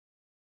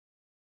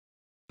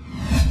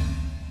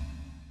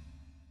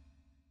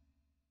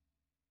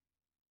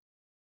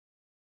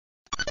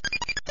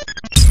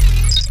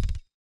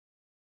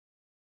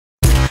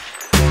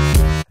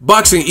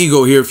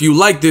Boxingego here. If you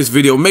like this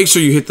video, make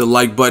sure you hit the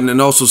like button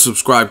and also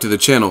subscribe to the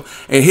channel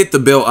and hit the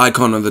bell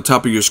icon on the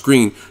top of your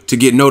screen to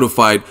get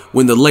notified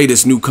when the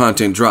latest new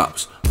content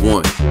drops.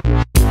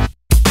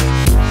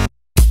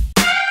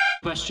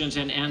 Questions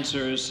and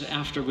answers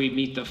after we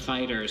meet the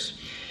fighters.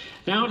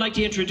 Now I'd like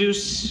to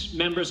introduce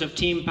members of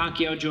Team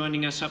Pacquiao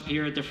joining us up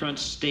here at the front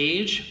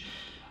stage.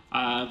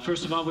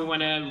 First of all, we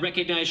want to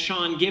recognize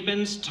Sean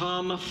Gibbons,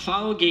 Tom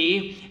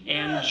Falgi,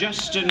 and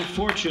Justin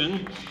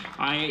Fortune.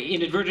 I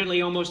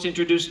inadvertently almost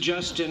introduced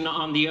Justin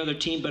on the other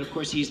team, but of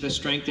course he's the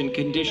strength and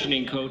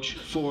conditioning coach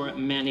for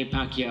Manny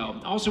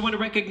Pacquiao. Also want to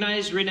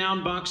recognize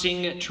renowned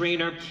boxing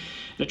trainer,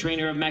 the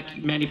trainer of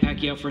Manny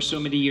Pacquiao for so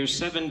many years,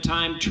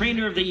 7-time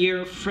Trainer of the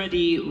Year,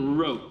 Freddie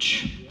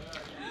Roach.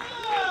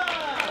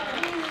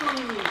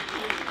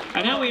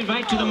 And now we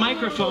invite to the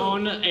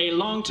microphone a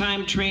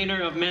longtime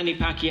trainer of Manny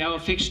Pacquiao, a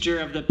fixture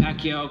of the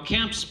Pacquiao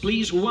camps.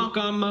 Please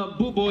welcome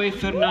Buboy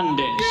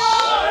Fernandez.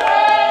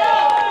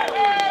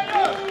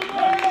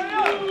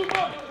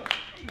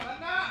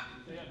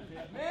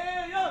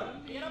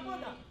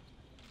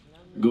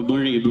 Good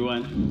morning,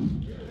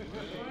 everyone.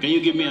 Can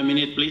you give me a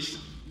minute, please?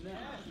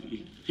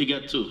 He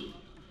got 2.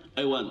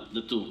 I want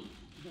the 2.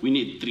 We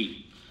need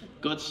 3.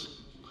 Coach,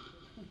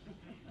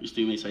 you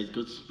stay my side,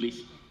 coach,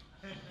 please.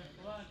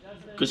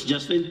 Coach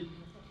Justin.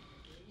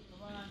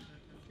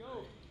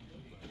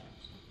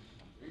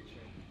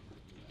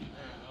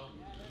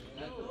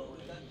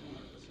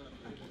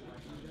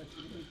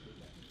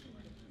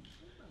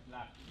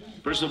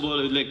 First of all,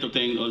 I would like to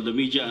thank all the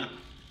media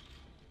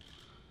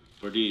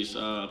for this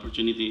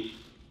opportunity,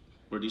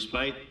 for this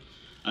fight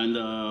and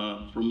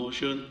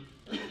promotion.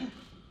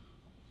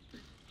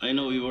 I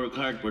know we work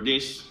hard for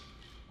this.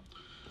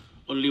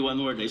 Only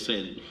one word I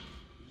said,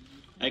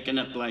 I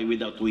cannot fly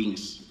without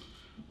wings,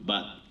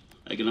 but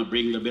I cannot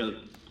bring the belt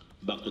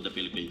back to the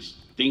Philippines.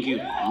 Thank you.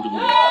 And good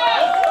morning.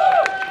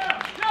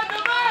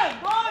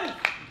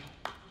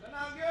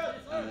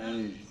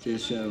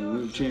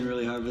 We've trained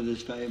really hard for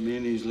this fight.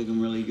 Manny's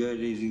looking really good.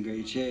 He's in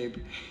great shape.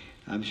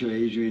 I'm sure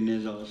Adrian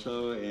is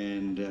also,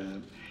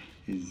 and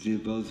they're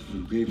both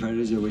great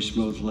fighters. I wish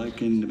both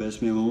luck, and the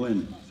best man will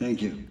win.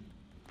 Thank you.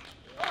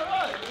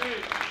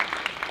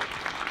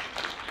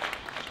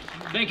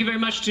 Thank you very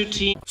much to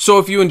Team. So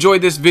if you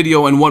enjoyed this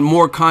video and want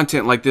more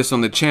content like this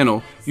on the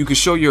channel, you can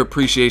show your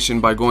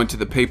appreciation by going to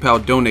the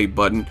PayPal donate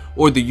button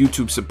or the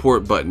YouTube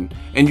support button,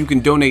 and you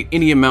can donate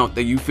any amount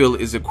that you feel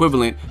is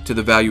equivalent to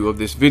the value of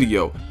this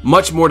video.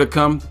 Much more to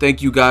come.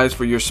 Thank you guys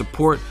for your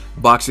support.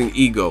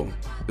 Boxingego,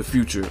 the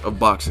future of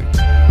boxing.